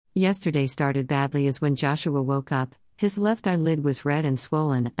Yesterday started badly as when Joshua woke up, his left eyelid was red and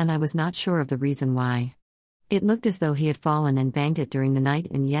swollen, and I was not sure of the reason why. It looked as though he had fallen and banged it during the night,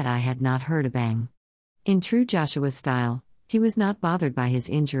 and yet I had not heard a bang. In true Joshua style, he was not bothered by his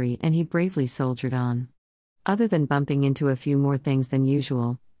injury and he bravely soldiered on. Other than bumping into a few more things than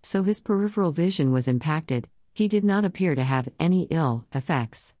usual, so his peripheral vision was impacted, he did not appear to have any ill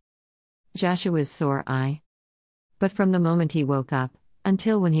effects. Joshua's sore eye. But from the moment he woke up,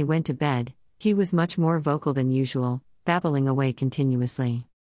 until when he went to bed, he was much more vocal than usual, babbling away continuously.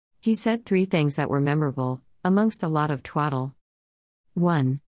 He said 3 things that were memorable, amongst a lot of twaddle.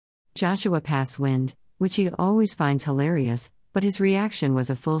 1. Joshua passed wind, which he always finds hilarious, but his reaction was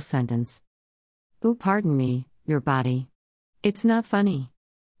a full sentence. "Oh, pardon me, your body. It's not funny."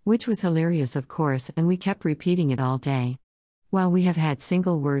 Which was hilarious, of course, and we kept repeating it all day. While we have had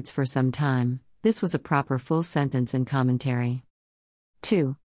single words for some time, this was a proper full sentence and commentary.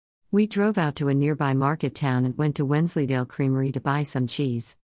 2. We drove out to a nearby market town and went to Wensleydale Creamery to buy some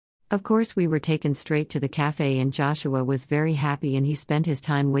cheese. Of course, we were taken straight to the cafe, and Joshua was very happy and he spent his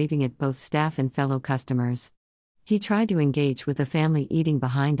time waving at both staff and fellow customers. He tried to engage with the family eating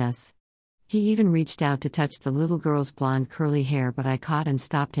behind us. He even reached out to touch the little girl's blonde curly hair, but I caught and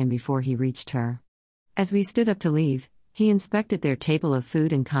stopped him before he reached her. As we stood up to leave, he inspected their table of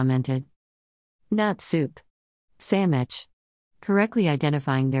food and commented, "Not soup. Sandwich," correctly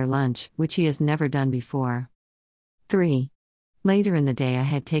identifying their lunch, which he has never done before. 3. Later in the day, I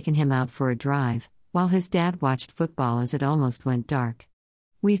had taken him out for a drive, while his dad watched football as it almost went dark.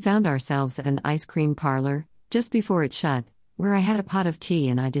 We found ourselves at an ice cream parlor, just before it shut, where I had a pot of tea,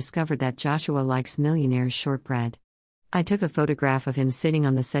 and I discovered that Joshua likes Millionaire's shortbread. I took a photograph of him sitting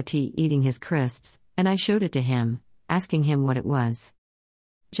on the settee eating his crisps, and I showed it to him, asking him what it was.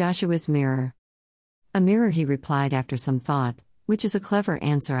 Joshua's mirror. A mirror, he replied after some thought, which is a clever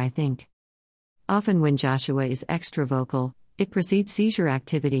answer, I think. Often when Joshua is extra vocal, it precedes seizure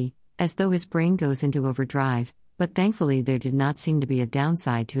activity, as though his brain goes into overdrive, but thankfully there did not seem to be a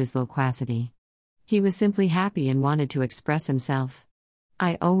downside to his loquacity. He was simply happy and wanted to express himself.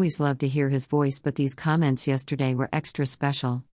 I always love to hear his voice, but these comments yesterday were extra special.